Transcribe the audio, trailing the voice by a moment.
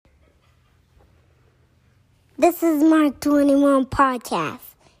This is Mark 21 podcast.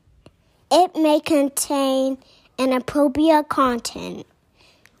 It may contain inappropriate content.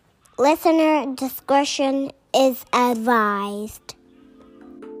 Listener discretion is advised.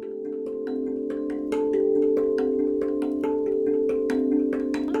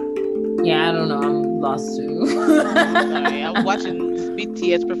 Yeah, I don't know. I'm lost too. Sorry, I'm watching this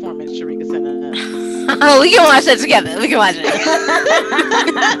BTS performance. Sharika sent us. Oh, we can watch that together. We can watch it.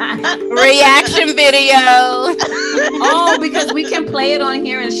 Reaction video. Oh, because we can play it on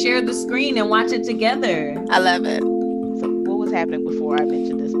here and share the screen and watch it together. I love it. So, what was happening before I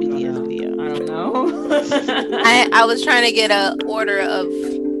mentioned this BTS video? I don't know. I was trying to get a order of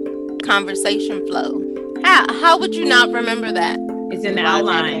conversation flow. How would you not remember that? It's in the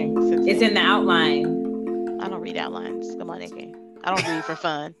outline. It's in the outline. I don't read outlines. Come on, Nikki. I don't read for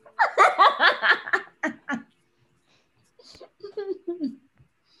fun.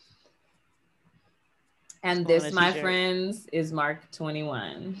 And this, my friends, is Mark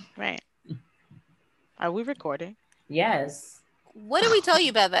 21. Right. Are we recording? Yes. What did we tell you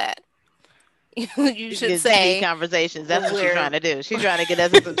about that? You should say conversations. That's what she's trying to do. She's trying to get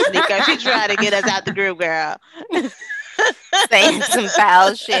us some sneakers. She's trying to get us out the group, girl. Saying some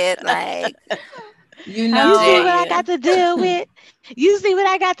foul shit like, you know, you see what I got to deal with. You see what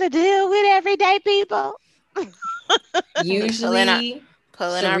I got to deal with, everyday people. Usually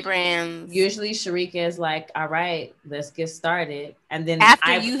pulling our brands. Usually Sharika is like, all right, let's get started. And then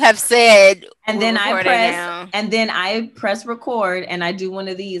after you have said, and then I press record and I do one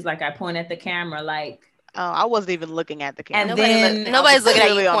of these, like I point at the camera, like, oh, I wasn't even looking at the camera. And nobody's looking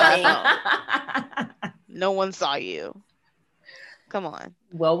at you pointing. No one saw you. Come on.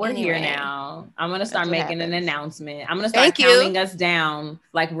 Well, we're here now. I'm going to start making an announcement. I'm going to start counting us down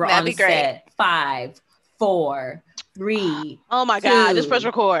like we're on set. 5, 4, 3. Oh my God. Just press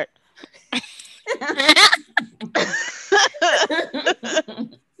record.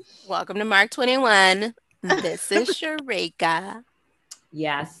 Welcome to Mark 21. This is Sharika.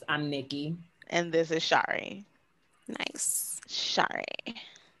 Yes, I'm Nikki. And this is Shari. Nice. Shari.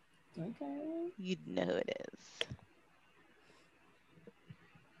 Okay. You know who it is.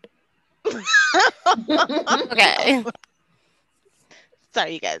 Okay.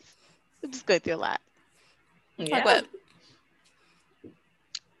 Sorry, you guys. I'm just going through a lot. Yeah. Like what?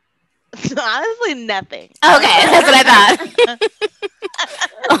 Honestly, nothing. Okay, that's what I thought.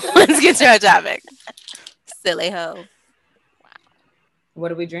 Let's get to our topic. Silly hoe. Wow.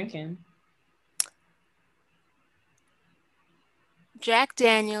 What are we drinking? Jack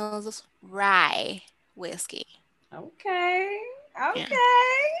Daniel's rye whiskey. Okay. Yeah.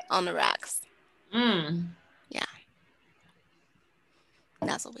 On the rocks. Yeah.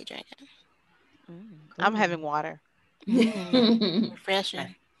 That's what we drinking. I'm having water.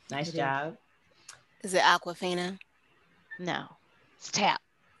 Refreshing. Nice job. Is it Aquafina? No. It's tap.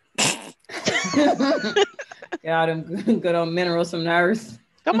 Get all them good old minerals from the earth.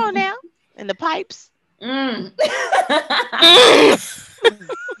 Come on now. And the pipes.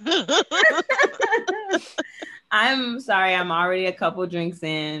 I'm sorry, I'm already a couple drinks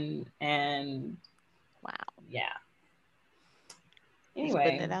in, and wow, yeah. Anyway,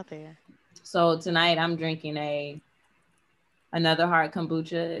 putting it out there. So tonight I'm drinking another hard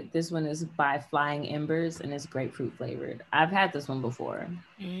kombucha. This one is by Flying Embers, and it's grapefruit flavored. I've had this one before.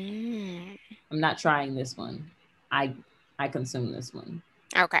 I'm not trying this one. I consume this one.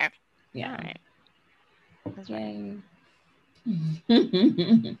 Okay. Yeah. All right. That's right.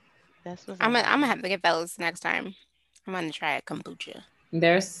 That's what I'm gonna have to get those next time. I'm gonna try a kombucha.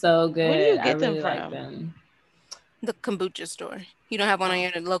 They're so good. Where do you get them really from? Like them. The kombucha store. You don't have one on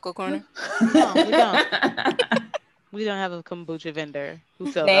your local corner? No, we don't. We don't have a kombucha vendor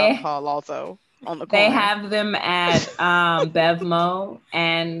who sells alcohol also on the corner. They have them at Bevmo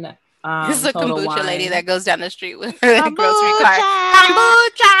and this is a Total kombucha Wine. lady that goes down the street with her grocery cart.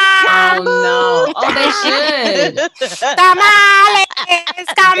 Kombucha! Oh no! Oh, they should. Tamales,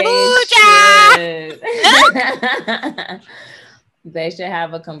 kombucha. They should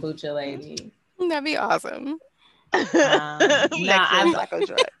have a kombucha lady. That'd be awesome. I've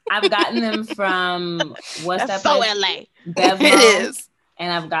gotten them from what's That's that? So place? LA. Bevmo, it is.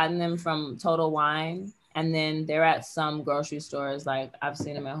 And I've gotten them from Total Wine. And then they're at some grocery stores. Like I've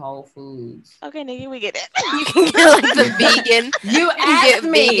seen them at Whole Foods. Okay, Nikki, we get it. You can get like the vegan. You asked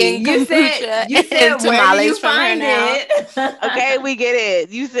me. You said where do you find it? Okay, we get it.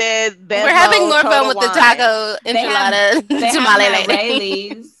 You said Bevmo, we're having more fun with Wine. the taco enchilada tamale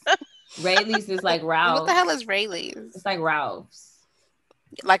lady. Rayleigh's. Rayleigh's is like Ralph's. What the hell is Rayleigh's? It's like Ralph's.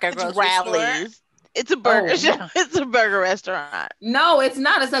 Like a grocery store. It's a burger show. It's a burger restaurant. No, it's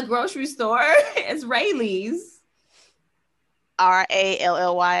not. It's a grocery store. It's Rayleigh's.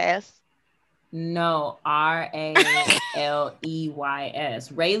 Ralleys. No, Raleys.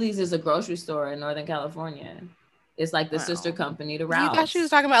 Rayleigh's is a grocery store in Northern California. It's like the sister company to Ralph's. You thought she was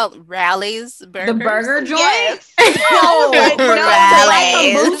talking about Rally's Burgers? The burger joint? Yes. No,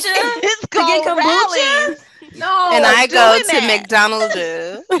 Rally's. It's called Rally's. No. And I go to McDonald's.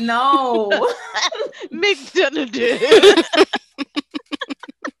 No. McDonald's.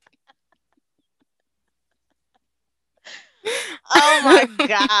 Oh my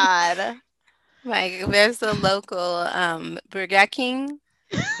God. Like there's the local Burger King.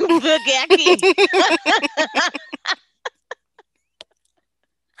 Burger King.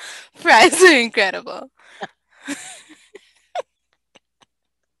 Fries are incredible.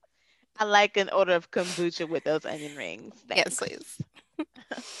 I like an order of kombucha with those onion rings. Yes, please.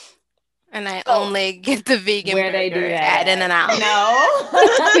 And I only get the vegan where burger they do that at In-N-Out.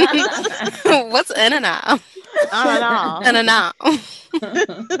 No. What's In-N-Out? I don't In-N-Out.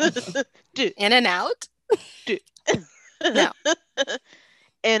 Dude. In-N-Out? No.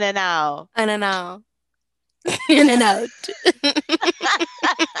 In-N-Out. In-N-Out. In-N-Out.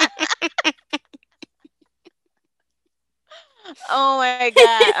 Oh my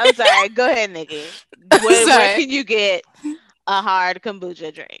God. I'm sorry. Go ahead, Nikki. Where can you get a hard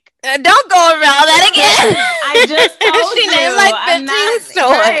kombucha drink? Don't go around that again. I just told She you. named like 15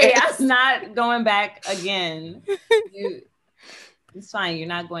 stores. I'm not going back again. It's fine. You're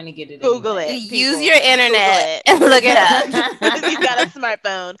not going to get it. Google anyway. it. Use your internet and look it up. You got a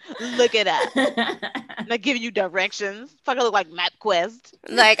smartphone. Look it up. I'm not giving you directions. Fucking look like MapQuest.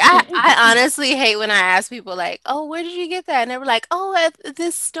 Like I honestly hate when I ask people like, "Oh, where did you get that?" And they were like, "Oh, at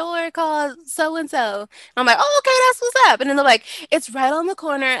this store called so and so." I'm like, "Oh, okay, that's what's up." And then they're like, "It's right on the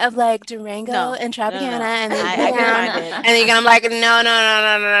corner of like Durango and Tropicana." And then I can find it. And then I'm like, "No.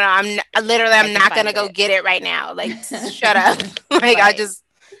 I'm not gonna go get it right now. Like, shut up." Like Right. it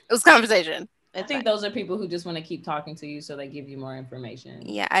was conversation. I think those are people who just want to keep talking to you so they give you more information.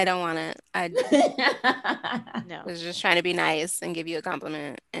 Yeah, I don't want it. I No. was just trying to be nice and give you a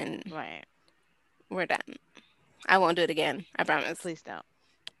compliment, and Right. we're done. I won't do it again. I promise. Please don't.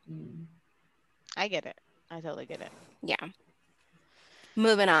 I get it. I totally get it. Yeah.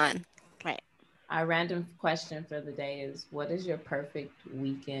 Moving on. Right. Our random question for the day is: what is your perfect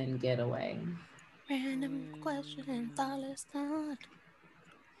weekend getaway? Random question, thoughtless thought.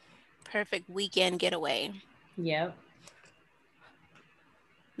 Perfect weekend getaway. Yep.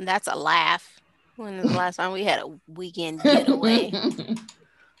 That's a laugh. When was the last time we had a weekend getaway?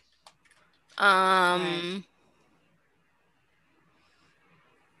 I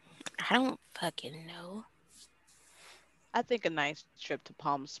don't fucking know. I think a nice trip to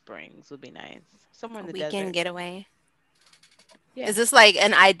Palm Springs would be nice. Somewhere in the Weekend desert. getaway. Yeah. Is this like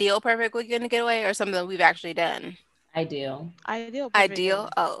an ideal perfect weekend getaway or something that we've actually done? Ideal. Ideal. Ideal?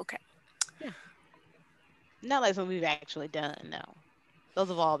 Oh, okay. Yeah. Not like something we've actually done, no. Those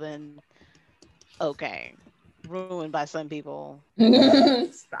have all been okay. Ruined by some people.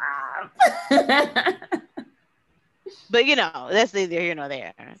 Stop. But that's neither here nor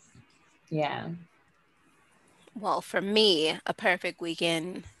there. Yeah. Well, for me, a perfect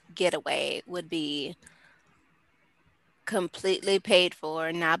weekend getaway would be completely paid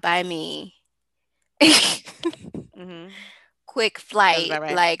for, not by me. Mm-hmm. Quick flight,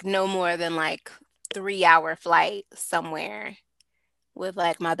 right. like no more than like 3-hour flight somewhere with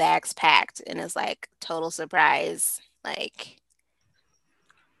like my bags packed, and it's like total surprise, like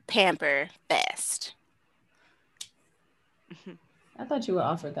pamper fest. I thought you were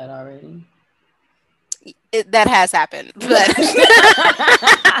offered that already. That has happened, but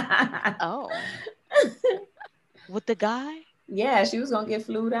Oh. With the guy? Yeah, she was gonna get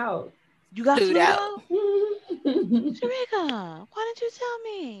flued out. You got flued out? That's Sharika, why didn't you tell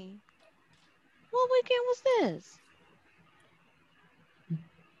me? What weekend was this?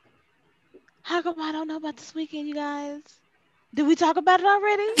 How come I don't know about this weekend, you guys? Did we talk about it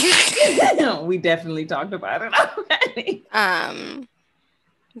already? We definitely talked about it already.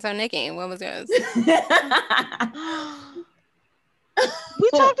 So Nikki, what was yours? We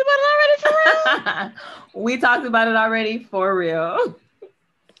talked about it already for real? We talked about it already for real.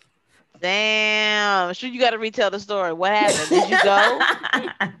 Damn. Sure, you got to retell the story. What happened? Did you go?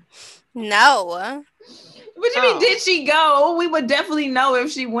 No. What you mean, did she go? We would definitely know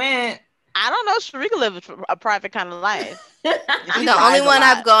if she went. I don't know. Sharika lives a private kind of life. The only one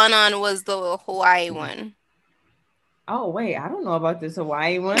I've gone on was the Hawaii one. Oh, wait. I don't know about this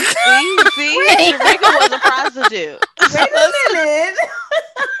Hawaii one. See? Sharika was a prostitute. Wait a minute.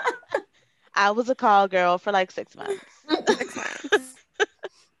 I was a call girl for like 6 months. 6 months.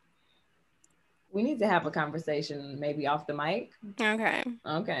 We need to have a conversation, maybe off the mic. Okay.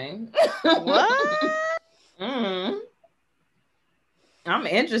 Okay. What? Mm. I'm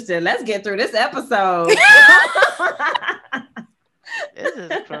interested. Let's get through this episode. This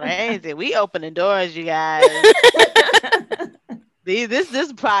is crazy. We opening doors, you guys.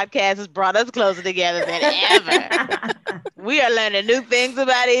 This podcast has brought us closer together than ever. We are learning new things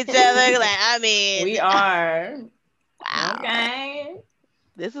about each other. Like, I mean, We are. wow. Okay.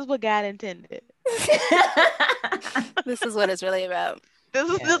 This is what God intended. This is what it's really about. This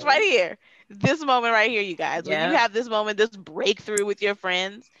is this right here. This moment right here, you guys. When you Yeah. have this moment, this breakthrough with your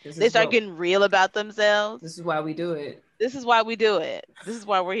friends, This they is start what. getting real about themselves. This is why we do it. This is why we do it. This is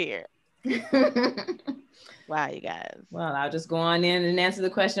why we're here. Wow, you guys. Well, I'll just go on in and answer the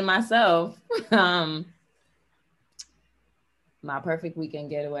question myself. My perfect weekend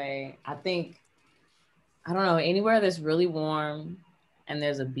getaway. I think, I don't know, anywhere that's really warm and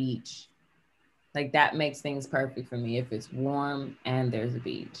there's a beach. Like that makes things perfect for me if it's warm and there's a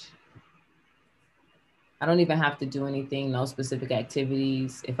beach. I don't even have to do anything, no specific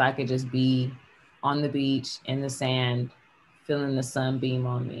activities. If I could just be on the beach in the sand, feeling the sunbeam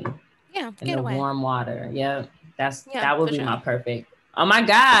on me Yeah, and the getaway. warm water. Yeah, Yeah, that would for be sure. my perfect. Oh my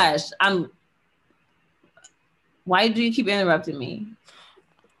gosh. Why do you keep interrupting me?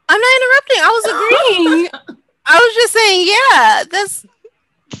 I'm not interrupting. I was agreeing. I was just saying, yeah, that's.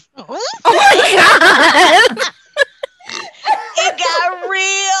 Oh my God. It got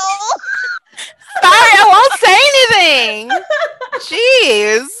real. Sorry, I won't say anything.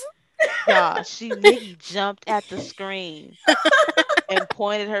 Jeez. Y'all, Nikki jumped at the screen and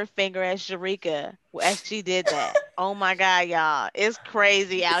pointed her finger at Sharika as she did that. Oh my God, y'all. It's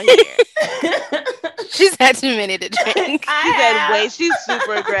crazy out here. She's had too many to drink. She's had way, she's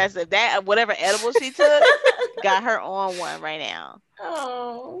super aggressive. That whatever edible she took got her on one right now.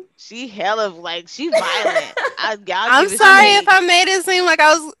 Oh. She hella like she violent. I'm sorry if I made it seem like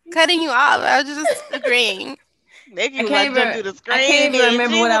I was cutting you off. I was just agreeing. Nikki was like jump through the screen. I can't even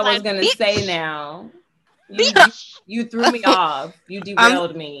remember what I was like, gonna say now. Bitch. You threw me off. You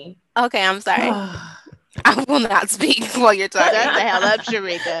derailed me. Okay, I'm sorry. I will not speak while you're talking. Shut the hell up,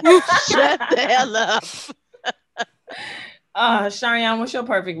 Sharika. Shut the hell up. Sharian, what's your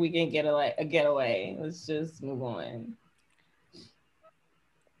perfect weekend getaway? Let's just move on.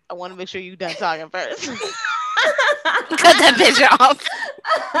 I want to make sure you're done talking first. Cut that bitch off.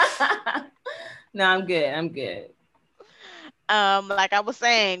 No, I'm good. Like I was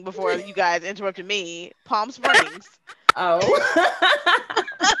saying before you guys interrupted me, Palm Springs. Oh.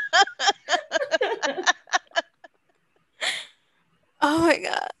 Oh my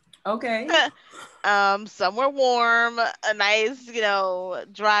God. Okay. Somewhere warm, a nice,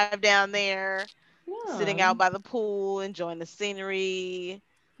 drive down there, sitting out by the pool, enjoying the scenery.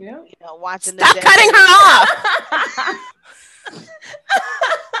 Yeah. Watching Stop the cutting her off.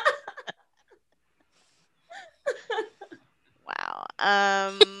 Wow.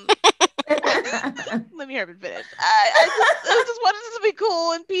 Let me hear it finish. I just wanted this to be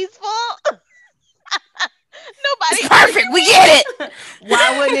cool and peaceful. Nobody. It's perfect. We get it.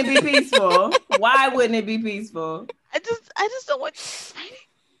 Why wouldn't it be peaceful? Why wouldn't it be peaceful? I just don't want you fighting.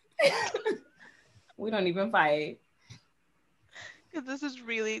 We don't even fight. Because this is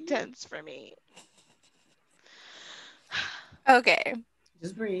really tense for me. Okay.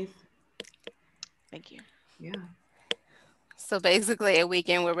 Just breathe. Thank you. Yeah. So basically a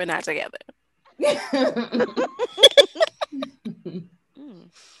weekend where we're not together. This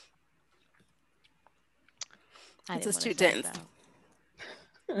is too tense.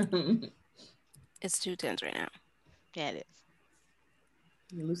 It's too tense right now. Yeah, it is.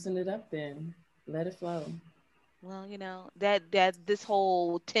 You loosen it up then. Let it flow. Well, that this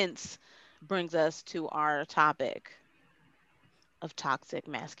whole tense brings us to our topic of toxic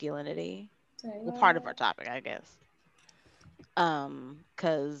masculinity. Well, part of our topic, I guess.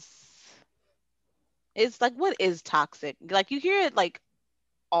 Because it's like, what is toxic? Like, you hear it like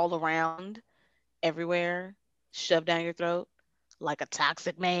all around, everywhere, shoved down your throat, like a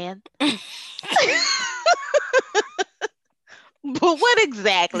toxic man. But what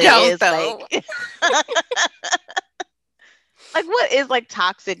exactly is like like what is like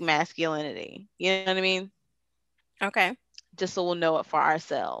toxic masculinity? You know what I mean? Okay. Just so we'll know it for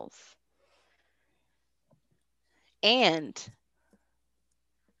ourselves. And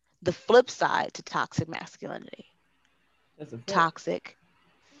the flip side to toxic masculinity. Toxic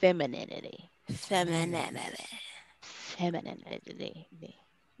femininity. Femininity.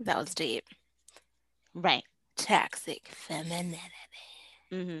 That was deep. Right. Toxic femininity.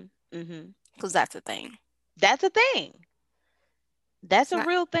 Because that's a thing. That's a thing. That's It's a not.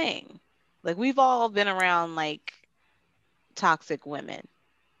 real thing. Like we've all been around like toxic women,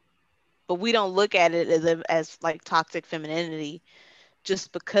 but we don't look at it as like toxic femininity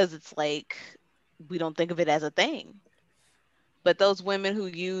just because it's like we don't think of it as a thing. But those women who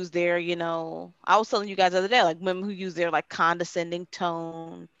use their, I was telling you guys the other day, like women who use their like condescending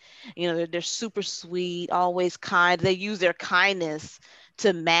tone, they're super sweet, always kind. They use their kindness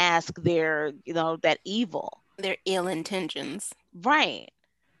to mask their, that evil. Their ill intentions. Right.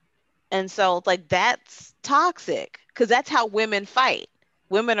 And so it's like that's toxic because that's how women fight.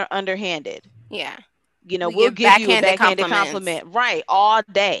 Women are underhanded. Yeah. We We'll give give you a backhanded backhanded compliments. compliment, right, all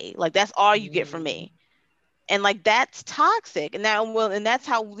day. Like that's all you get from Mm. me. And like that's toxic. And that well, and that's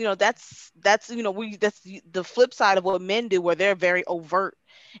how that's we that's the flip side of what men do, where they're very overt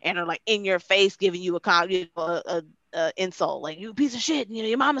and are like in your face giving you a insult, like you piece of shit,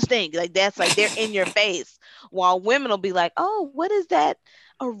 your mama stink. Like that's like they're in your face, while women will be like, oh, what is that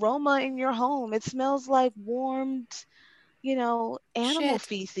aroma in your home? It smells like warmed, animal Shit.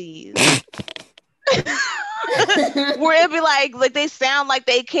 feces. Where it'd be like they sound like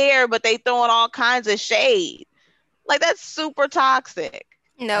they care, but they throwing all kinds of shade. Like that's super toxic.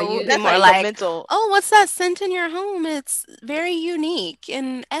 Are No, it would be you That's like more a like, mental. oh, what's that scent in your home? It's very unique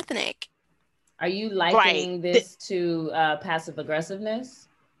and ethnic. are you Right. likening this to passive aggressiveness?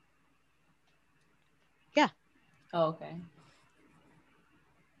 Yeah. Oh, okay.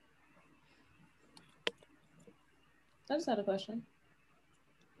 I just had a question.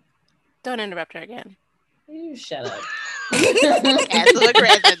 Don't interrupt her again. You shut up. Passive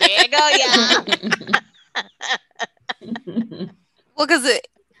aggressive. There you go, y'all. Well, because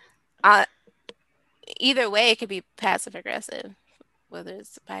uh, either way, it could be passive aggressive, whether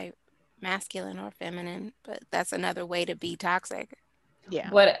it's by masculine or feminine, but that's another way to be toxic, Yeah.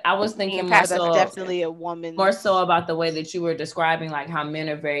 But I was being thinking But passive that's aggressive. definitely a more woman's. so about the way that you were describing, like how men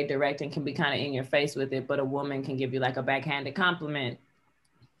are very direct and can be kind of in your face with it, but a woman can give you like a backhanded compliment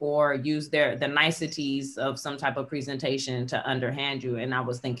or use the niceties of some type of presentation to underhand you. And I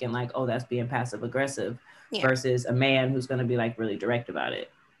was thinking like, oh, that's being passive aggressive Yeah, versus a man who's going to be like really direct about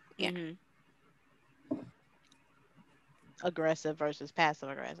it. yeah, Hmm. Aggressive versus passive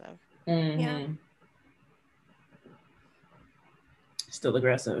aggressive. yeah, Hmm. Still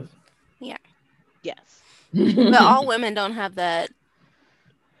aggressive. yeah. Yes. But Hmm. all women don't have that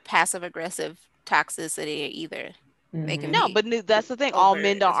passive aggressive toxicity either. They can No, be but that's the thing. All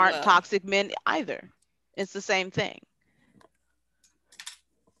men overt don't, as aren't well. toxic men either. It's the same thing.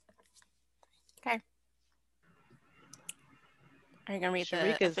 Okay. Are you gonna read the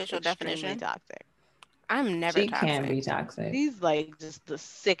Sharika's official extremely definition? toxic. I'm never She can toxic. be toxic. She's like just the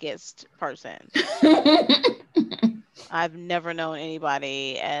sickest person. I've never known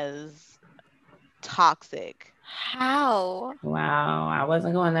anybody as toxic. How? Wow, I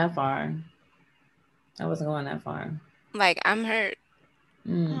wasn't going that far. I wasn't going that far. Like, I'm hurt.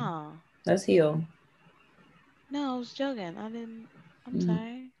 Mm. Oh, Let's heal. no, I was joking. I didn't. I'm Mm.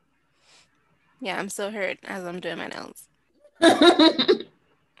 sorry. Yeah, I'm so hurt as I'm doing my nails.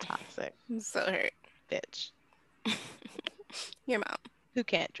 Toxic I'm so hurt. bitch Your mom. who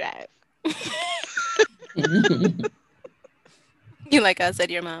can't drive. You like I said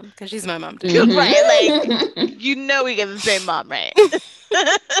your mom, because she's my mom too. Right, like Mhm. we get the same mom, right?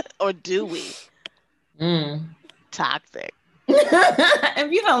 Or do we? Mm. Toxic.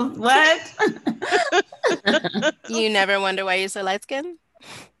 If you don't, what? You never wonder why you're so light skinned?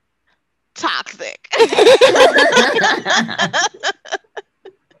 Toxic.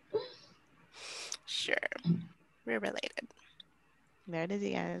 Sure. We're related. There it is,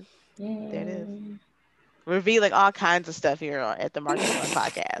 you guys. There it is. Yay. Revealing all kinds of stuff here at the Mark 21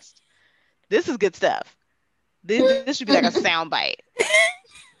 podcast. This is good stuff. This should be like a sound bite.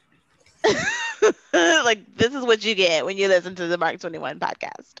 Like this is what you get when you listen to the Mark 21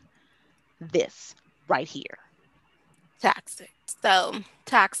 podcast. This right here. Toxic. So,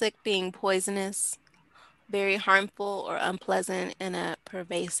 toxic being poisonous, very harmful or unpleasant in a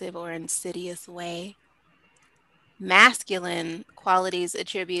pervasive or insidious way. Masculine qualities,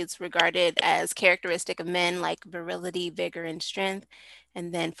 attributes regarded as characteristic of men like virility, vigor, and strength.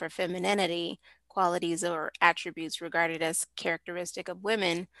 And then for femininity, qualities or attributes regarded as characteristic of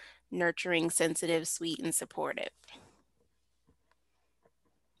women, nurturing, sensitive, sweet, and supportive.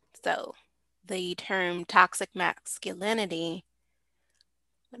 So the term toxic masculinity,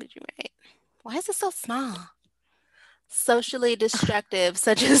 what did you write? Why is it so small? Socially destructive,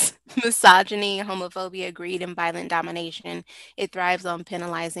 such as misogyny, homophobia, greed, and violent domination. It thrives on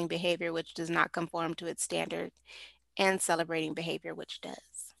penalizing behavior which does not conform to its standard and celebrating behavior which does.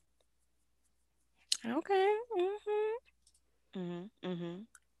 Okay. Hmm. Mhm. Mhm.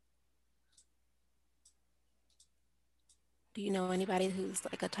 Do you know anybody who's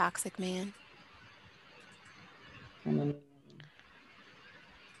like a toxic man? I mean,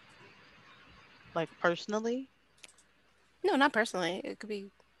 Like personally? No, not personally. It could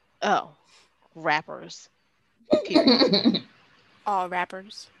be Oh, rappers. Period. all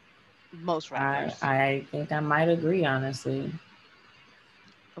rappers. Most I rappers I think I might agree, honestly.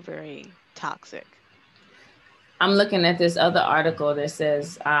 are very toxic. I'm looking at this other article that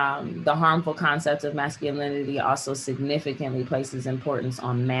says the harmful concept of masculinity also significantly places importance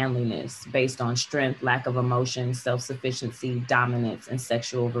on manliness based on strength, lack of emotion, self sufficiency, dominance, and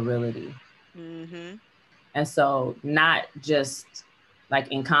sexual virility. Mhm. And so, not just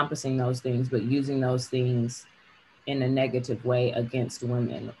like encompassing those things, but using those things in a negative way against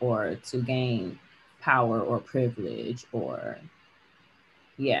women or to gain power or privilege or,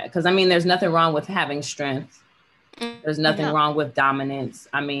 yeah. Because I mean, there's nothing wrong with having strength. There's Hmm. nothing No. wrong with dominance.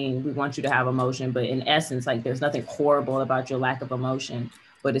 I mean, we want you to have emotion, but in essence, like there's nothing horrible about your lack of emotion.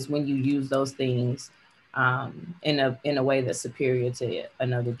 But it's when you use those things in a way that's superior to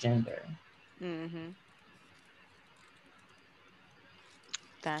another gender. Mhm.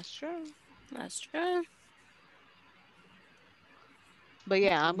 That's true. That's true. But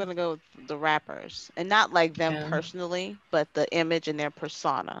yeah, I'm gonna go with the rappers, and not like them Yeah. personally, but the image and their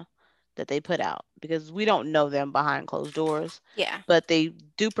persona that they put out, because we don't know them behind closed doors, Yeah. but they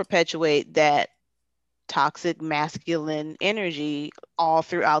do perpetuate that toxic masculine energy all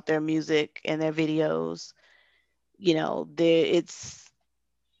throughout their music and their videos. It's,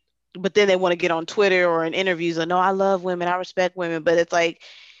 but then they want to get on Twitter or in interviews and no, I love women, I respect women, but it's like,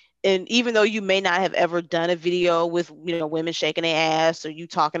 and even though you may not have ever done a video with women shaking their ass or you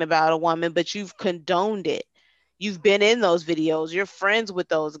talking about a woman, but you've condoned it. You've been in those videos. You're friends with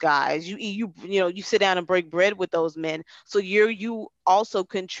those guys. You sit down and break bread with those men. So you also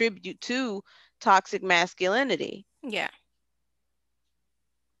contribute to toxic masculinity. Yeah.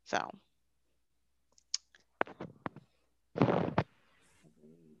 So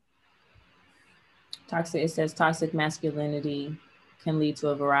Toxic. It says toxic masculinity can lead to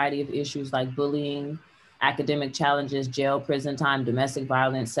a variety of issues like bullying, academic challenges, jail, prison time, domestic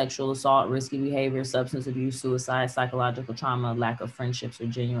violence, sexual assault, risky behavior, substance abuse, suicide, psychological trauma, lack of friendships or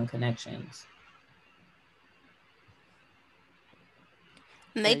genuine connections.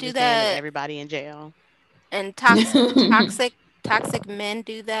 And they they're do just naming that, everybody in jail. and toxic men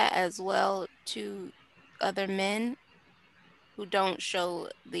do that as well to other men who don't show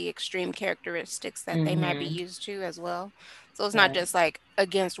the extreme characteristics that they might be Mm-hmm. used to as well. So it's not Right. just like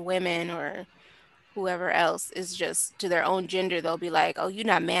against women or whoever else. It's just to their own gender. They'll be like, "Oh, you're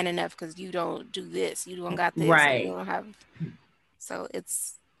not man enough because you don't do this. You don't got this, or you Right. don't have." So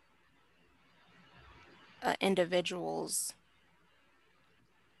it's an individual's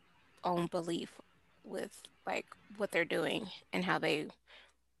own belief with like what they're doing and how they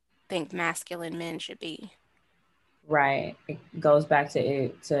think masculine men should be. Right. It goes back to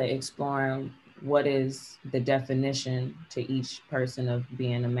exploring what is the definition to each person of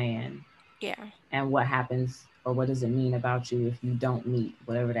being a man Yeah. and what happens or what does it mean about you if you don't meet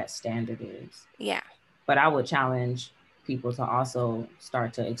whatever that standard is. Yeah. But I would challenge people to also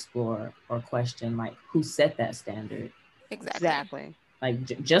start to explore or question like who set that standard. Exactly. Exactly. Like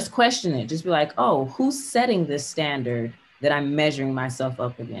just question it. Just be like, "Oh, who's setting this standard that I'm measuring myself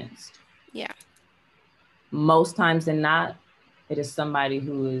up against?" Yeah. Most times than not, it is somebody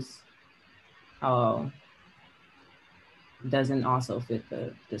who is uh, doesn't also fit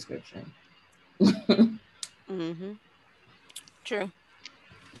the description. Hmm. True.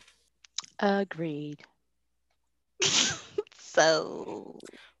 Agreed. So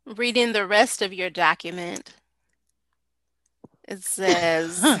Reading the rest of your document, it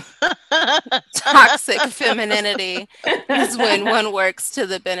says toxic femininity is when one works to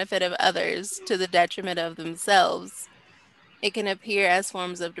the benefit of others to the detriment of themselves. It can appear as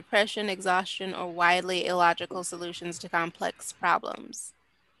forms of depression, exhaustion, or widely illogical solutions to complex problems.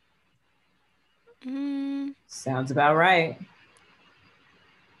 Mm. Sounds about right.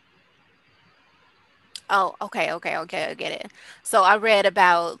 Oh, okay, I get it. So I read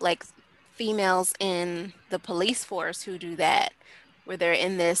about like females in the police force who do that, where they're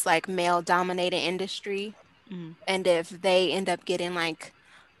in this like male dominated industry. mm, And if they end up getting like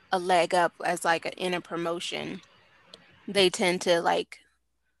a leg up as like in a promotion, they tend to like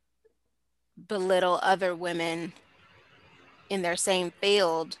belittle other women in their same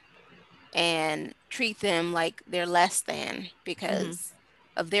field and treat them like they're less than mhm, because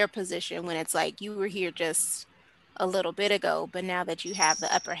of their position when it's like you were here just a little bit ago, but now that you have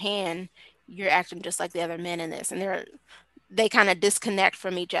the upper hand, you're acting just like the other men in this, and they kind of disconnect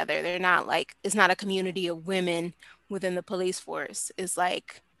from each other. They're not like, it's not a community of women within the police force. It's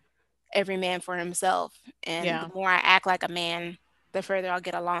like every man for himself. And the Yeah. more I act like a man, the further I'll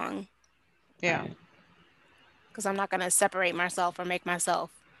get along. Yeah. Right. Because I'm not going to separate myself or make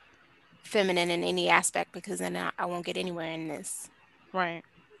myself feminine in any aspect, because then I won't get anywhere in this Right.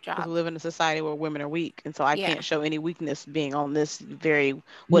 Because job. we live in a society where women are weak, and so I Yeah. can't show any weakness being on this very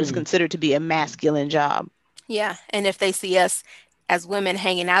what is Hmm. considered to be a masculine job. Yeah. And if they see us as women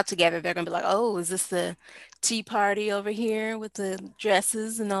hanging out together, they're going to be like, oh, is this the tea party over here with the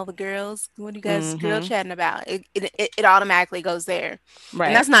dresses and all the girls? What are you guys girl Mm-hmm. chatting about? It automatically goes there. And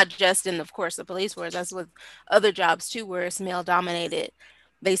Right. that's not just in, of course, the police force. That's with other jobs too, where it's male dominated.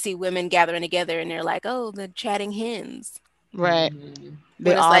 They see women gathering together and they're like, oh, the chatting hens. Right. Hmm. They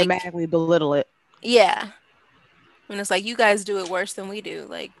When it's like, automatically belittle it. yeah. When it's like, you guys do it worse than we do.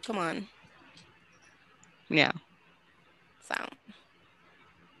 Like, come on. Yeah. So,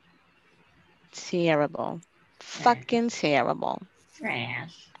 Terrible. Trash. Fucking terrible.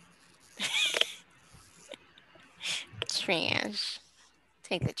 Trash. trash.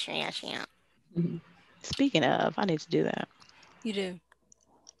 Take the trash out. Mhm. Speaking of, I need to do that. You do.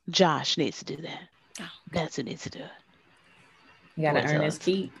 Josh needs to do that. Oh, That's who needs to do it. You gotta Boy earn his toys.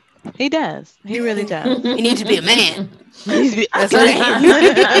 keep. He does. He really does. you need to be a man. He needs to be That's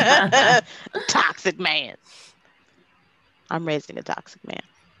what toxic man. I'm raising a toxic man.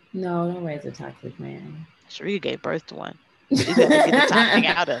 No, don't raise a toxic man. Sharika gave birth to one. She's got to get the toxic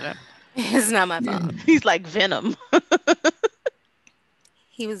out of him. It's not my fault. He's like Venom.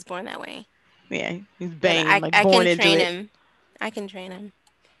 He was born that way. Yeah, he's But Bane, like I born can into train it. him. I can train him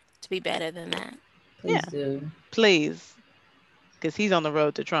to be better than that. Please Yeah. do. Please. Because he's on the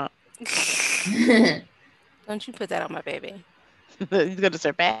road to Trump. Don't you put that on my baby. He's going to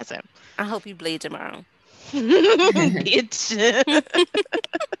surpass him. I hope you bleed tomorrow. Bitch.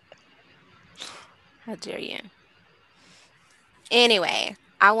 How dare you? Anyway,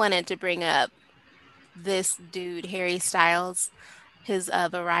 I wanted to bring up this dude, Harry Styles, his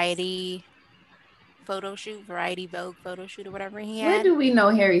Variety photo shoot, Variety Vogue photo shoot, or whatever he Where had. do we know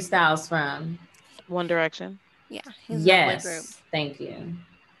Harry Styles from? One Direction. Yeah, he's in a boy group. Yes, thank you.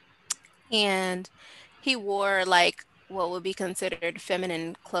 And he wore like what would be considered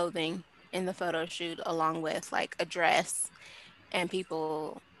feminine clothing in the photo shoot, along with like a dress, and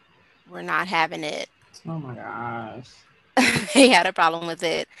people were not having it. Oh my gosh. They had a problem with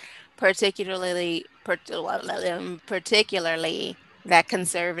it, particularly that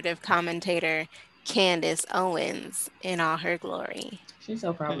conservative commentator Candace Owens in all her glory. She's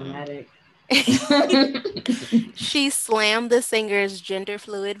so problematic. She slammed the singer's gender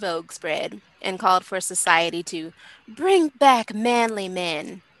fluid Vogue spread and called for society to bring back manly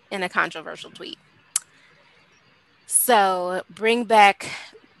men in a controversial tweet. So, bring back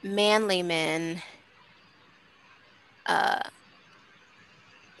manly men.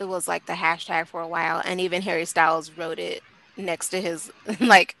 It was like the hashtag for a while, and even Harry Styles wrote it next to his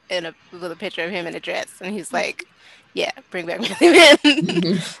like with a picture of him in a dress, and he's like, "Yeah, bring back manly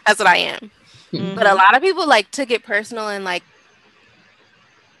men." That's what I am. But a lot of people like took it personal, and like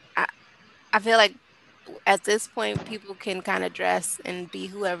I feel like at this point people can kind of dress and be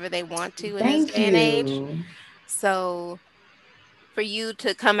whoever they want to in this Thank day and age. you. So for you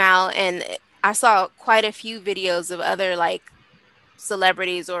to come out, and I saw quite a few videos of other like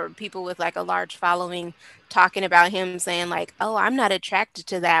celebrities or people with like a large following talking about him, saying like, oh, I'm not attracted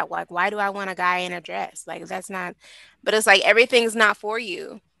to that, like why do I want a guy in a dress, like that's not, but it's like everything's not for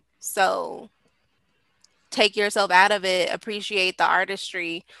you, so take yourself out of it, appreciate the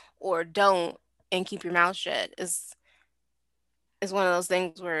artistry, or don't, and keep your mouth shut. Is one of those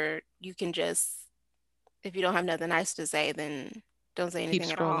things where you can just, if you don't have nothing nice to say, then don't say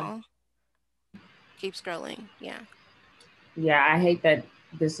anything at all. Keep scrolling. Yeah, I hate that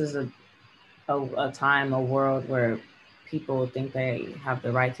this is a time, a world where people think they have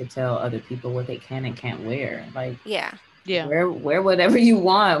the right to tell other people what they can and can't wear. Like, yeah, wear whatever you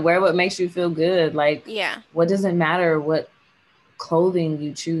want, wear what makes you feel good. Like, yeah, what does it matter what clothing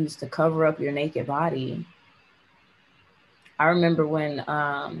you choose to cover up your naked body? I remember when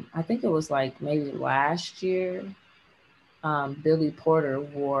I think it was like maybe last year, Billy Porter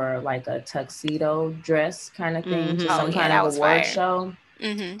wore like a tuxedo dress kind of thing to some kind of award show.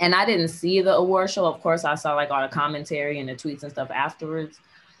 And I didn't see the award show. Of course, I saw like all the commentary and the tweets and stuff afterwards.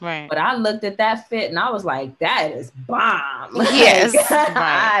 Right. But I looked at that fit and I was like, that is bomb. Yes. Like,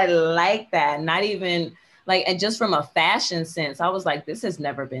 I like that. Not even like, and just from a fashion sense, I was like, this has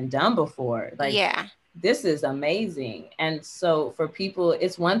never been done before. Like, yeah, this is amazing. And so for people,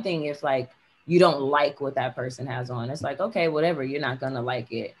 it's one thing if like you don't like what that person has on. It's like, okay, whatever, you're not gonna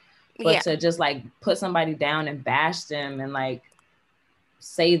like it. But Yeah. to just like put somebody down and bash them and like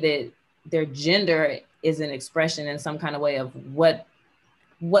say that their gender is an expression in some kind of way of what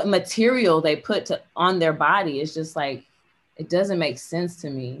material they put on their body, is just like, it doesn't make sense to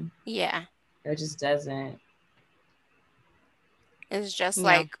me. Yeah. It just doesn't. It's just Yeah.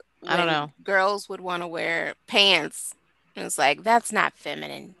 like I don't when know. girls would want to wear pants. And it's like, that's not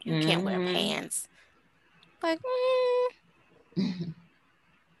feminine. You can't wear Mhm. pants. Like, I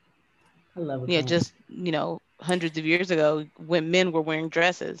love a Yeah, pants. just, hundreds of years ago when men were wearing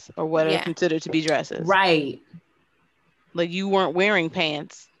dresses or what are yeah. considered to be dresses. Right. Like you weren't wearing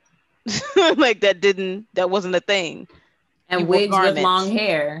pants. Like that wasn't a thing. You And wore wigs with long garments.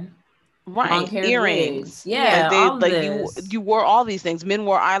 hair. Long Right. haired wigs. Earrings. Yeah. Yeah, all of Like you this. you wore all these things. Men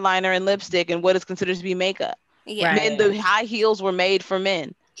wore eyeliner and lipstick and what is considered to be makeup. Yeah. Men, Right. the high heels were made for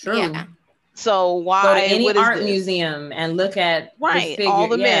men. True. Yeah. So Go to why any what is art this? museum and look at the Right. figure. All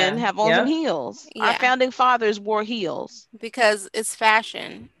the men Yeah. have on some Yep. heels. Our Yeah. founding fathers wore heels. Because it's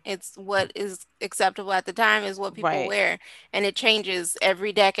fashion. It's what is acceptable at the time is what people Right. wear. And it changes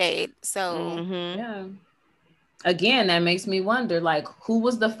every decade. So, Mm-hmm. Yeah. Again, that makes me wonder, like, who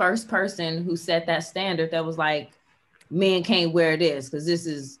was the first person who set that standard that was like, men can't wear this because this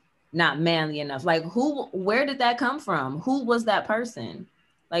is not manly enough? Like, where did that come from? Who was that person?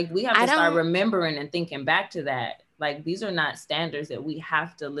 Like, we have I to start don't, remembering and thinking back to that. Like, these are not standards that we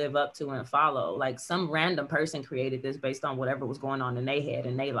have to live up to and follow. Like, some random person created this based on whatever was going on in their head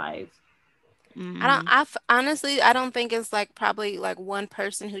and their life. Mm-hmm. honestly, I don't think it's like probably like one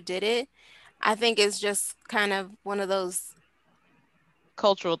person who did it. I think it's just kind of one of those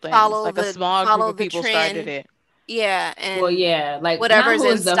Cultural things. Like a small group follow of the people started trend. it. Yeah, Well, and yeah, like not whatever's who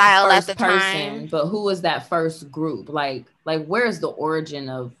in is the style at the first time. person, but who was that first group? Like where's the origin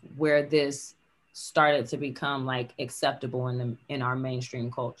of where this started to become like acceptable in our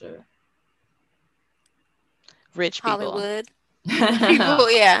mainstream culture? Rich people. Hollywood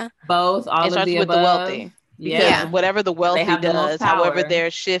people, yeah. Both, It all of starts the with the above. wealthy. Because Yeah, Yeah. whatever the because they wealthy have the most does, however power.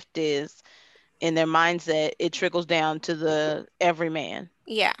 their shift is in their mindset, it trickles down to the everyman.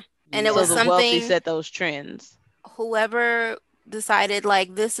 Yeah. And it So was the Yeah. wealthy something set those trends. whoever decided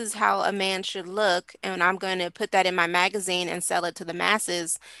like this is how a man should look and I'm going to put that in my magazine and sell it to the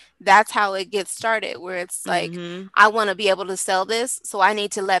masses. That's how it gets started where it's like Mm-hmm. I want to be able to sell this, so I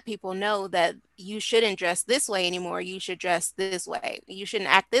need to let people know that you shouldn't dress this way anymore. You should dress this way. You shouldn't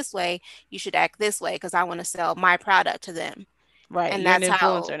act this way. You should act this way because I want to sell my product to them. Right. And You're an that's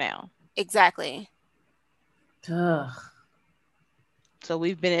how influencer now. exactly. Ugh. So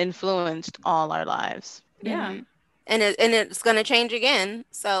we've been influenced all our lives. Yeah. And it's going to change again.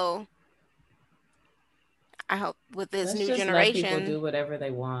 So I hope with this Let's new just let people do generation, whatever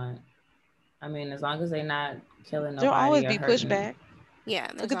they want. I mean, as long as they're not killing There'll always nobody or be hurting. pushback. yeah,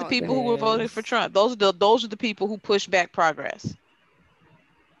 Look there's at the always people who been. were voting for Trump. Those are the people who push back progress.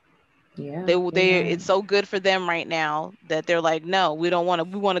 Yeah, They it's so good for them right now that they're like, no, we don't want to.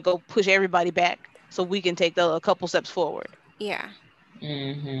 We want to go push everybody back so we can take a couple steps forward. Yeah.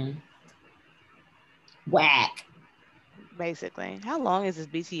 Mm-hmm. Whack. Basically, how long is this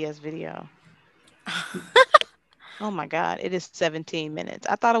BTS video? Oh my God, it is 17 minutes.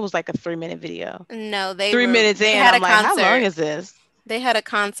 I thought it was like a 3-minute video. No, 3 minutes they in, had I'm a like, how long concert. is this? They had a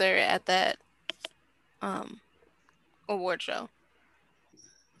concert at that um award show.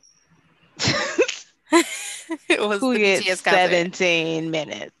 It was Who the gets BTS concert. 17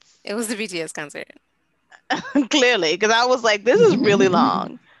 minutes? It was the BTS concert. Clearly, because I was like, this is really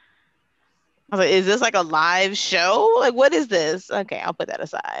long. I was like, is this like a live show? Like, what is this? Okay, I'll put that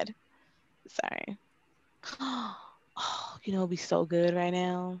aside. Sorry. Oh, it'd be so good right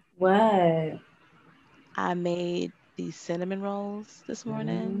now. What? I made these cinnamon rolls this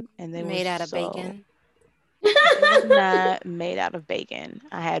morning, and they were Made out of bacon. they were not made out of bacon.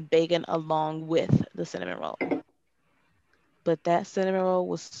 I had bacon along with the cinnamon roll. But that cinnamon roll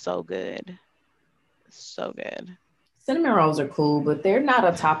was so good. So good. Cinnamon rolls are cool, but they're not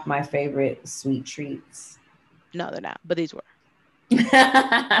atop my favorite sweet treats. No, they're not. But these were. Right.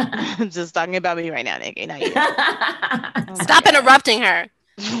 I'm just talking about me right now, Nikki. Not you. Oh Stop interrupting her.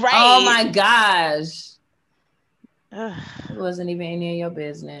 Right. Oh my gosh. Ugh. It wasn't even any of your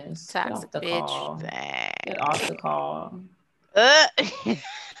business. Get Toxic off the bitch. call. Dang. Get off the call.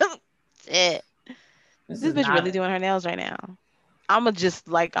 Shit. This is bitch not really doing her nails right now. I'm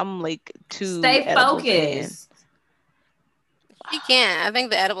like 2 Stay edibles in. focused. She can't. I think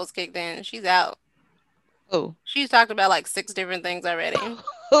the edibles kicked in. She's out. Who? She's talked about like 6 different things already.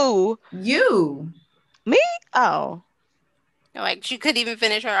 Who? You. Me? Oh. Like she couldn't even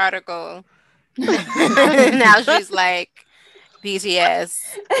finish her article. Now she's like BTS,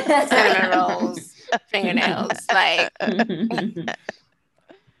 cinnamon rolls, fingernails. Like,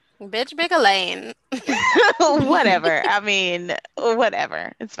 bitch, pick a lane. Whatever. I mean,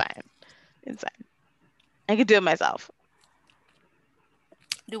 whatever. It's fine. It's fine. I can do it myself.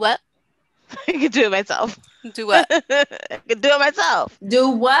 Do what? I can do it myself. Do I what? can do it myself. Do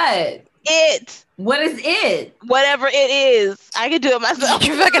what? It. What is it? Whatever it is, I can do it myself.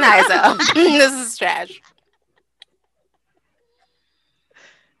 You're fucking high up. This is trash.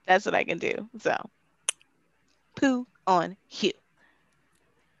 That's what I can do. So, poo on you.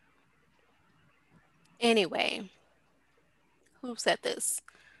 Anyway, who said this?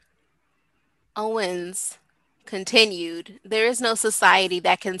 Owens continued, "There is no society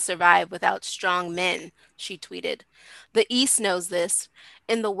that can survive without strong men," she tweeted. "The East knows this.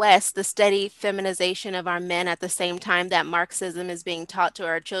 In the West, the steady feminization of our men at the same time that Marxism is being taught to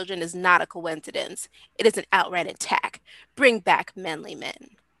our children is not a coincidence. It is an outright attack. Bring back manly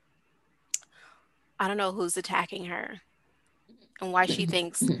men." I don't know who's attacking her and why she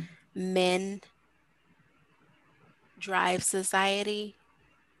thinks men drive society.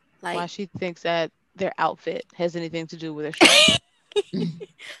 Why Like, she thinks that their outfit has anything to do with their strength.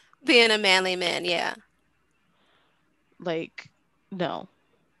 being a manly man, yeah. Like, no.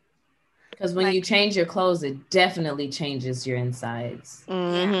 Because when you Like, change your clothes, it definitely changes your insides.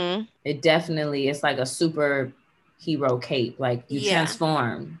 Mm-hmm. It definitely, it's like a super hero cape. Like you yeah.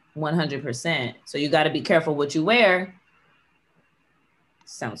 transform 100%. So you got to be careful what you wear.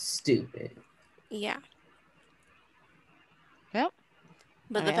 Sounds stupid. Yeah. Yep.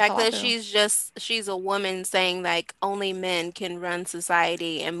 But I the mean, that's fact how I that feel. she's a woman saying like only men can run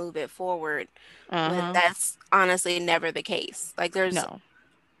society and move it forward when Uh-huh. that's honestly never the case. Like there's No.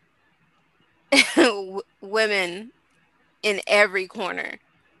 women in every corner,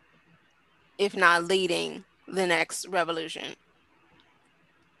 if not leading the next revolution.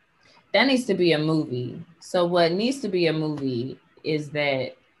 That needs to be a movie. So what needs to be a movie is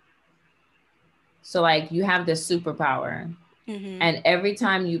that, so like you have this superpower, and every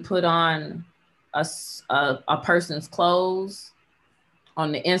time you put on a person's clothes,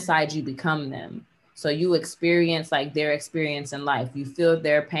 on the inside you become them. So you experience like their experience in life. You feel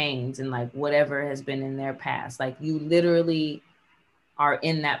their pains and like whatever has been in their past. Like you literally are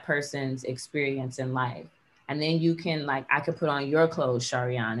in that person's experience in life. And then you can like, I could put on your clothes,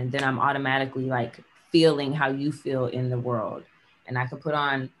 Sharian, and then I'm automatically like feeling how you feel in the world. And I could put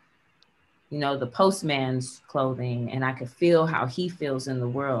on, you know, the postman's clothing and I could feel how he feels in the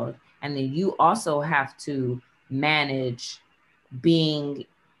world. And then you also have to manage being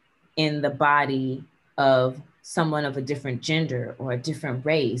in the body of someone of a different gender or a different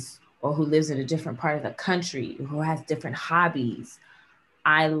race or who lives in a different part of the country, who has different hobbies.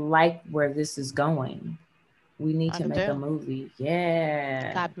 I like where this is going. We need I to can make a tell. movie.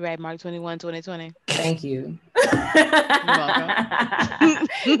 Yeah. Copyright Mark 21, 2020. Thank you. You're welcome.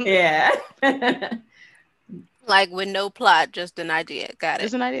 Yeah. Like with no plot, just an idea. Got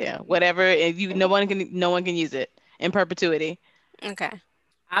Just it. an idea. Whatever. If you no one can use it in perpetuity. Okay.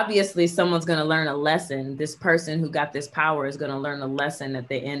 Obviously, someone's going to learn a lesson. This person who got this power is going to learn a lesson at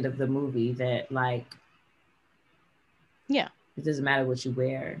the end of the movie that, like, Yeah. it doesn't matter what you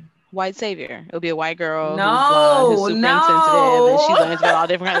wear. White savior. It'll be a white girl who's blonde, who's No, super insensitive, and she no, learns about all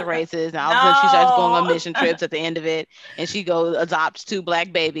different kinds of races. And all of a sudden, she starts going on no, mission trips at the end of it, and she goes adopts 2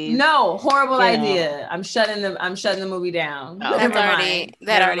 black babies. no, horrible You know. idea. I'm shutting the movie down. Oh, That's Never okay. mind.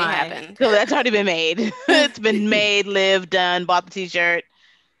 that Never already mind. happened. So that's already been made. It's been made, lived, done. Bought the T-shirt,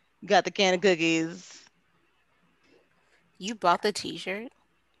 got the can of cookies. You bought the t-shirt?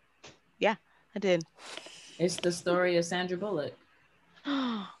 Yeah, I did. It's the story of Sandra Bullock.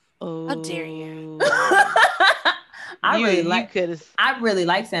 Oh, How dare you? I really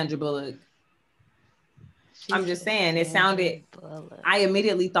like Sandra Bullock. I'm just saying, it sounded. I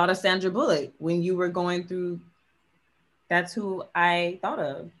immediately thought of Sandra Bullock when you were going through. That's who I thought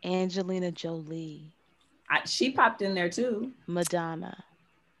of. Angelina Jolie. She popped in there too. Madonna.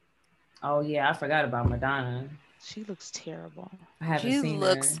 Oh yeah, I forgot about Madonna. She looks terrible. I haven't She seen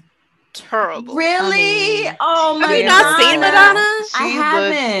looks her. terrible. Really? I mean, Oh my Have you god! not seen Madonna? I She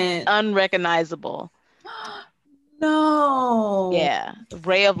haven't. looks unrecognizable. No. Yeah.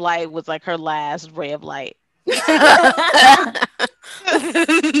 Ray of Light was like her last ray of light. The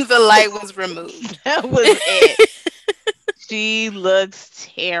light was removed. That was it. She looks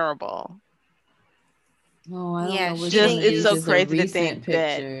terrible. Oh, I don't Yeah, know what she Just didn't it's use so is a crazy to recent think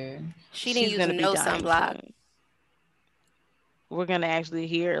that picture. she didn't she's use gonna be no dying sunblock. soon. We're gonna actually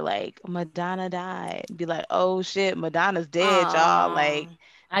hear like Madonna died. Be like, oh shit, Madonna's dead, y'all. Aw. Like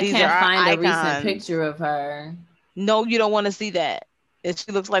I These are can't our find a recent icons. picture of her. No, you don't want to see that.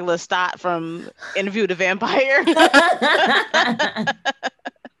 She looks like Lestat from Interview with the Vampire.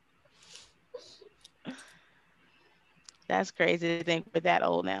 That's crazy to think we're that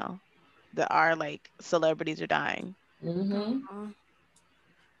old now. That our like celebrities are dying.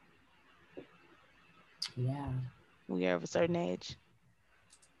 Yeah. We are of a certain age.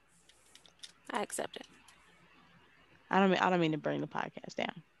 I accept it. I don't mean to bring the podcast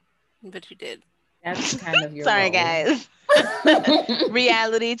down. But you did. That's kind of your Sorry, role. guys.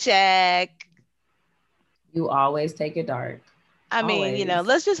 Reality check. You always take it dark. I mean, you know,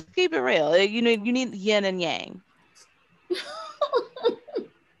 let's just keep it real. You need yin and yang.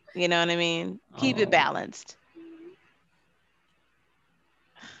 You know what I mean? Keep it balanced.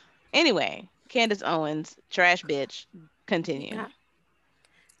 Anyway, Candace Owens, trash bitch. Continue. Yeah.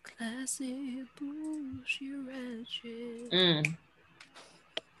 Classic bullshit ratchet.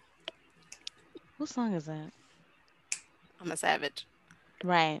 What song is that? I'm a savage.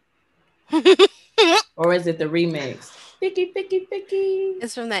 Right. Or is it the remix? Picky.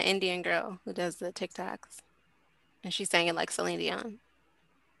 It's from that Indian girl who does the TikToks. And she sang it like Celine Dion.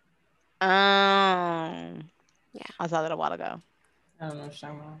 Yeah. I saw that a while ago. I don't know what you're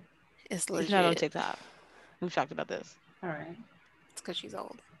talking about. It's legit. It's not on TikTok. We've talked about this. All right. It's because she's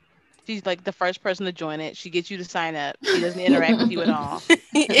old. She's like the first person to join it. She gets you to sign up. She doesn't interact with you at all.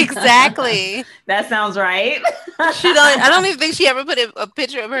 Exactly. That sounds right. I don't even think she ever put a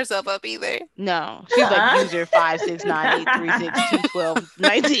picture of herself up either. No. She's like user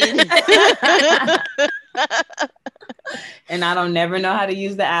 56983621219. And I don't never know how to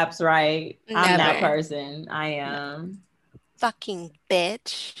use the apps right. Never. I'm that person. I am. Fucking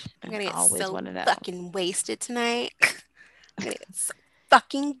bitch. I'm gonna get always so wanna know. fucking wasted tonight. I'm gonna get so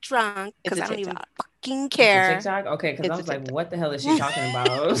fucking drunk because It's I a don't even TikTok. fucking It's care. a TikTok? Okay, because It's I a was like, TikTok. what the hell is she talking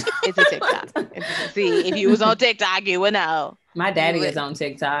about? It's a TikTok. See, if you was on TikTok, you would know. My daddy is on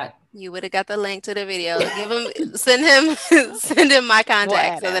TikTok. You would have got the link to the video. Send him my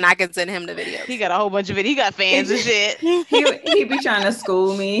contact so then I can send him the videos. He got a whole bunch of videos. He got fans and shit. He be trying to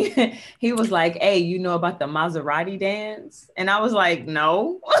school me. He was like, hey, you know about the Maserati dance? And I was like,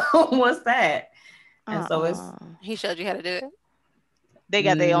 no. What's that? And so it's... He showed you how to do it? They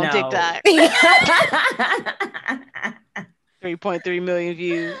got their own TikTok. 3.3 million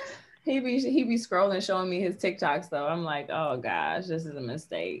views. He be scrolling, showing me his TikToks though. I'm like, oh gosh, this is a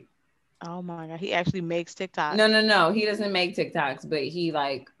mistake. Oh my god, he actually makes TikToks. No, he doesn't make TikToks, but he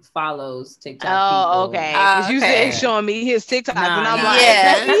like follows TikTok people. Okay. Because you said showing me his TikToks, and I'm like,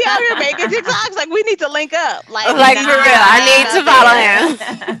 yeah. He out here making TikToks. Like, we need to link up. Like for real, I need to follow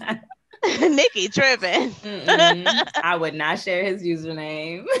him. Nikki tripping. I would not share his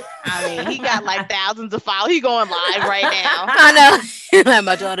username. I mean, he got like thousands of followers. He going live right now. I know. Like,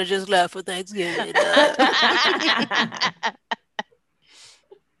 my daughter just left for Thanksgiving.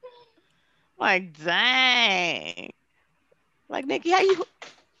 Like, dang. Like, Nikki, how you...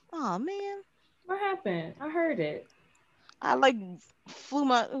 Oh, man. What happened? I heard it. I like flew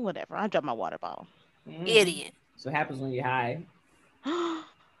my... Whatever. I dropped my water bottle. Idiot. So it happens when you're high.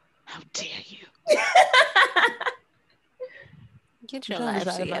 How dare you? Get your life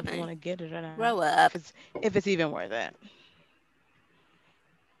together. I want to get it right now. Grow up. If it's even worth it.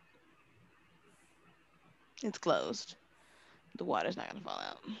 It's closed. The water's not going to fall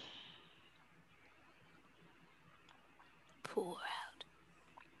out. Pour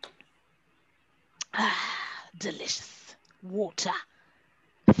out. Delicious. Water.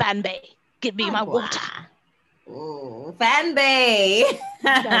 Fanbay. Give me my water. Ooh, Fanbay. You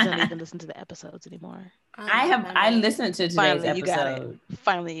guys don't even listen to the episodes anymore. I listened to today's episode.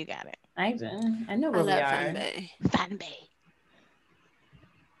 Finally, you got it. I know where we are. Fanbay.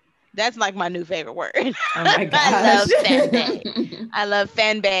 That's like my new favorite word. Oh my gosh. I love Fanbay. I love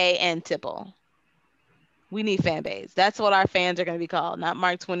Fanbay and Tipple. We need Fanbays. That's what our fans are going to be called. Not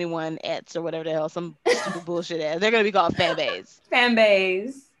Mark 21 ets or whatever the hell, some stupid bullshit ass. They're going to be called Fanbays.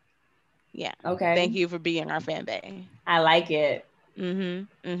 Fanbays. Yeah. Okay. Thank you for being our Fanbay. I like it.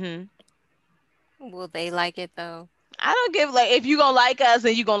 Will they like it though? I don't give if you gonna like us,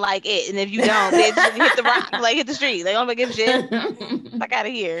 then you gonna like it, and if you don't, then hit the rock, like hit the street. They don't give a shit. Fuck out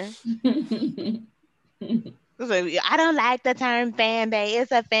of here. I don't like the term Fanbay.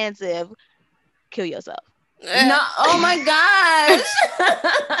 It's offensive. Kill yourself. No. Oh my gosh.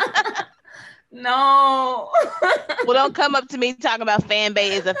 No. Well, don't come up to me talking about Fanbay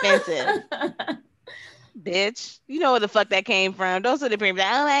is offensive. Bitch, you know where the fuck that came from. Don't sit there and be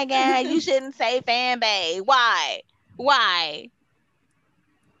like, oh my god, you shouldn't say Fanbay. Why?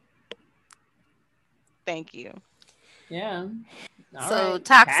 Thank you. Yeah. All So right.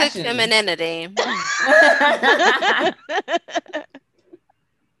 toxic Passion. femininity.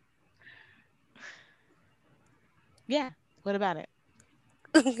 Yeah. What about it?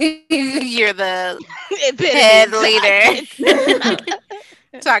 You're the It better head be leader. toxic.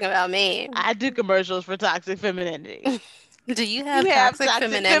 Talking about me. I do commercials for toxic femininity. Do you You have have toxic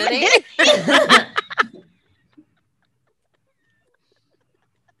toxic femininity? femininity.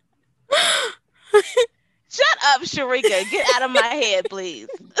 Shut up, Sharika. Get out of my head, please.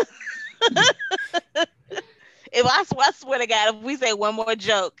 If I swear to God, if we say one more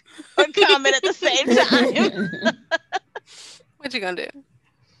joke or comment at the same time, What you gonna do?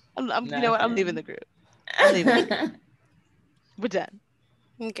 you know what? I'm leaving Nothing. the group. I'm leaving the group. We're done.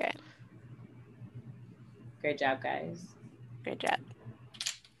 Okay. Great job, guys. Great job.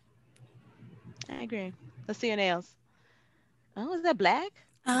 I agree. Let's see your nails. Oh, is that black?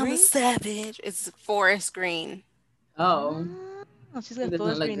 I'm a Green? savage. It's forest green. Oh, Oh, she's it got doesn't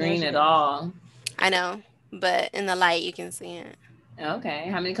forest look green nails, green you at guys. all. I know, but in the light you can see it. Okay.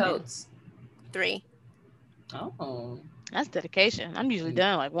 How many Yeah, coats? 3. Oh. that's dedication. I'm usually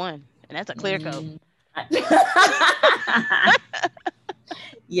done like one, and that's a clear coat. Mm.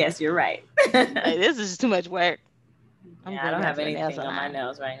 Yes, you're right. Like this is just too much work. I'm Yeah, I going don't back have to the nail anything on my salon.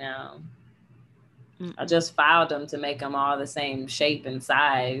 nails right now. I Mm-mm. just filed them to make them all the same shape and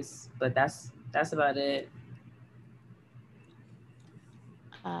size, but that's about it.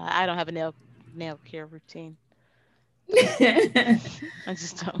 I don't have a nail care routine. I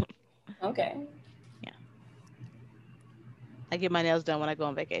just don't. Okay. Yeah, I get my nails done when I go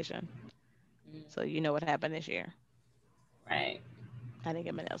on vacation. Mm, So you know what happened this year. right. I didn't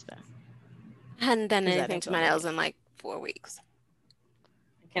get my nails done I hadn't done because I anything didn't to go on my nails vacation. in like 4 weeks.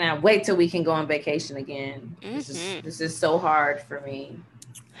 Can I wait till we can go on vacation again? This is Hmm. this is so hard for me.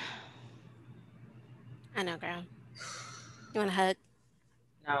 I know, girl. You want a hug?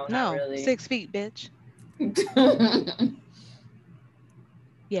 No, not No, really. 6 feet, bitch. Mm.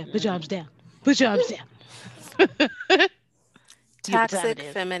 Yeah, put your arms down. Put your arms down. You know what time it Toxic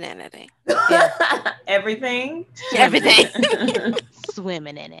is. femininity. Yeah, Everything. swimming in Everything. it.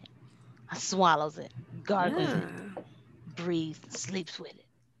 Swimming in it. Swallows it. Gargles it. Yeah. Breathes. Sleeps with it.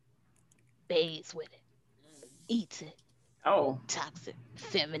 Bathes with it. Eats it. Oh. Toxic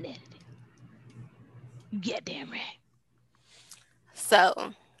femininity. You damn right.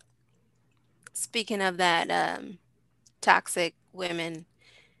 So, speaking of that, toxic women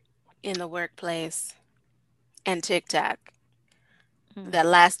in the workplace and TikTok, Mm. that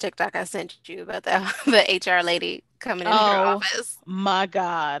last TikTok I sent you about the the HR lady coming into your Oh office. my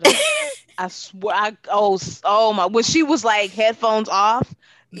God. I swear. Oh my. When she was like headphones off,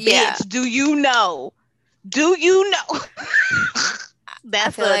 Yeah, bitch, do you know? Do you know?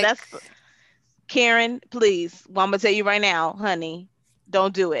 I feel like That's Karen, please. Well, I'm gonna tell you right now, honey,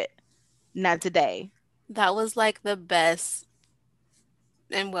 don't do it. Not today. that was like the best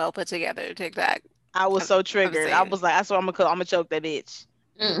and well put together TikTok I was so I've triggered. I seen. was like, I swear I'm gonna choke that bitch.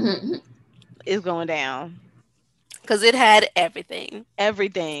 Mhm. It's going down. Because it had everything.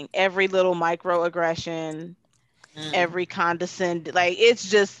 Everything, every little microaggression, Mm. every condescend, like it's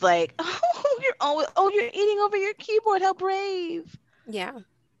just like, oh, you're eating over your keyboard. How brave! Yeah.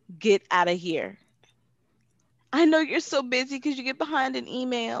 Get out of here. I know you're so busy because you get behind in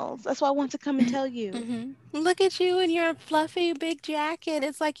emails. That's why I want to come and tell you. Look at you in your fluffy big jacket.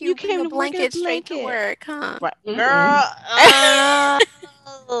 It's like You you bring came a to work in a blanket straight to blanket. work, huh? Right, Mm-mm. girl.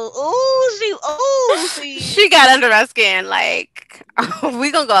 See. She got under my skin. Like,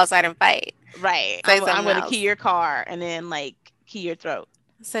 we gonna go outside and fight. Right. Say I'm something gonna key else. your car and then like key your throat.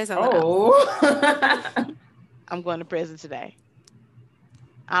 Say something else. Oh. I'm going to prison today.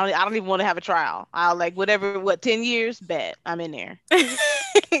 I don't even want to have a trial. I'll like whatever. What 10 years? Bet I'm in there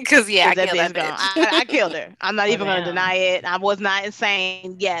Because, yeah, because I that killed bitch that gone. bitch. I killed her. I'm not Oh even gonna deny damn. it. I was not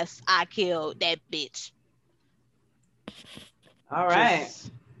insane. Yes, I killed that bitch. All right.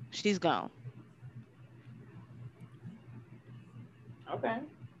 Just she's gone. Okay.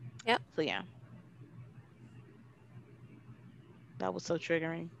 Yep. So yeah, that was so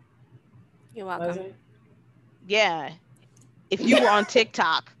triggering. You're Was welcome. it? Yeah, if you were on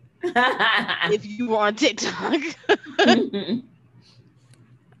TikTok, if you were on TikTok,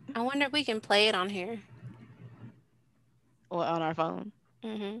 I wonder if we can play it on here. or on our phone,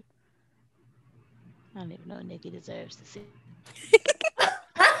 Hmm. I don't even know Nikki deserves to see it.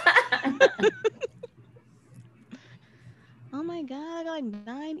 Oh my god, I got like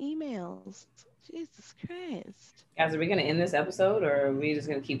 9 emails. Jesus Christ. Guys, are we gonna end this episode or are we just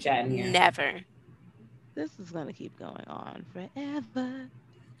gonna keep chatting here? Never. This is gonna keep going on forever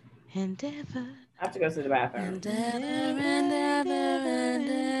Endeavor. I have to go to the bathroom. Endeavor.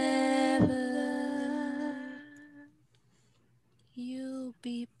 You'll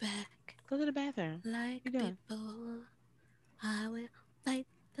be back. Go to the bathroom. Like before, I will fight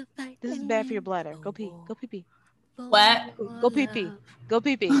the fight. This is bad for your bladder. Go pee. Go pee pee. What? Go pee pee. Go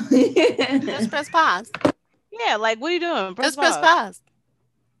pee pee. Just press pause. Yeah, like what are you doing? Press pause.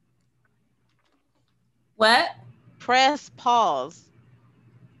 What? Press pause.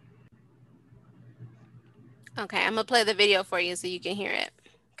 Okay, I'm gonna play the video for you so you can hear it.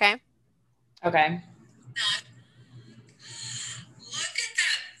 Okay. Okay. Look at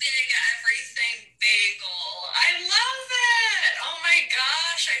that big everything bagel. I love it. Oh my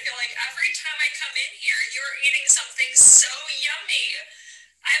gosh. I feel like every time I come in here, you're eating something so yummy.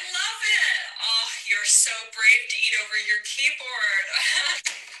 I love it. Oh, you're so brave to eat over your keyboard.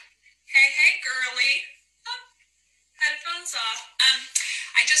 Hey, girly. Oh, headphones off.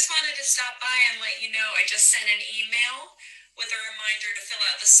 I just wanted to stop by and let you know I just sent an email with a reminder to fill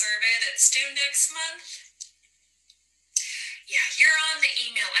out the survey that's due next month. Yeah, you're on the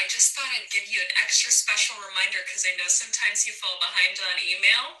email. I just thought I'd give you an extra special reminder because I know sometimes you fall behind on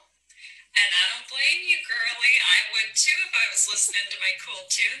email. And I don't blame you, girly. I would too if I was listening to my cool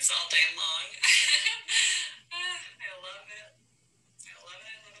tunes all day long. I love it. I love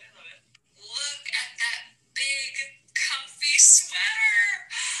it. Look at that big, comfy sweater.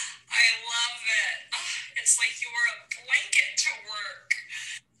 I love it. It's like you wore a blanket to work.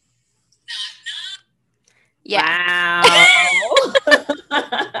 Yeah.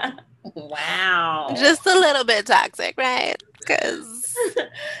 Wow. Wow. Just a little bit toxic, right? Because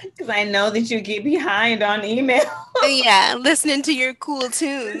I know that you get behind on email. yeah, listening to your cool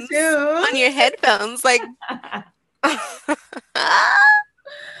tunes on your headphones, like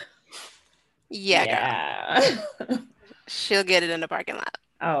yeah. Girl. She'll get it in the parking lot.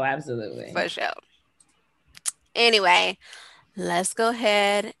 Oh, absolutely. For sure. Anyway, let's go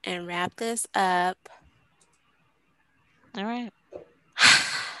ahead and wrap this up. All right.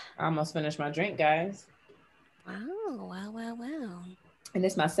 I almost finished my drink, guys. Wow. And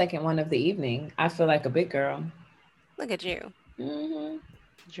it's my second one of the evening. I feel like a big girl. Look at you. Mm-hmm.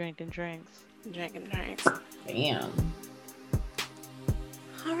 Drinking drinks. Damn.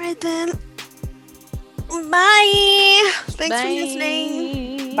 All right, then. Bye. Thanks for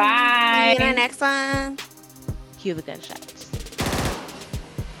listening. Bye. See you in our next one. Cue the gunshots.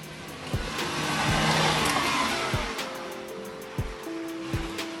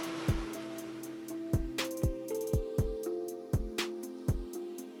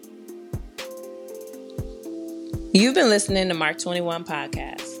 You've been listening to Mark 21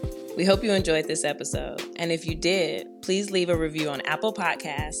 Podcast. We hope you enjoyed this episode. And if you did, please leave a review on Apple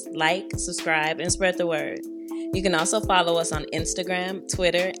Podcasts, like, subscribe, and spread the word. You can also follow us on Instagram,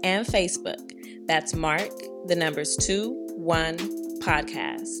 Twitter, and Facebook. That's Mark, the numbers 21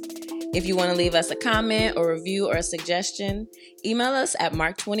 Podcast. If you want to leave us a comment or review or a suggestion, email us at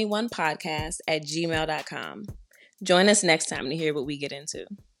mark21podcast@gmail.com. Join us next time to hear what we get into.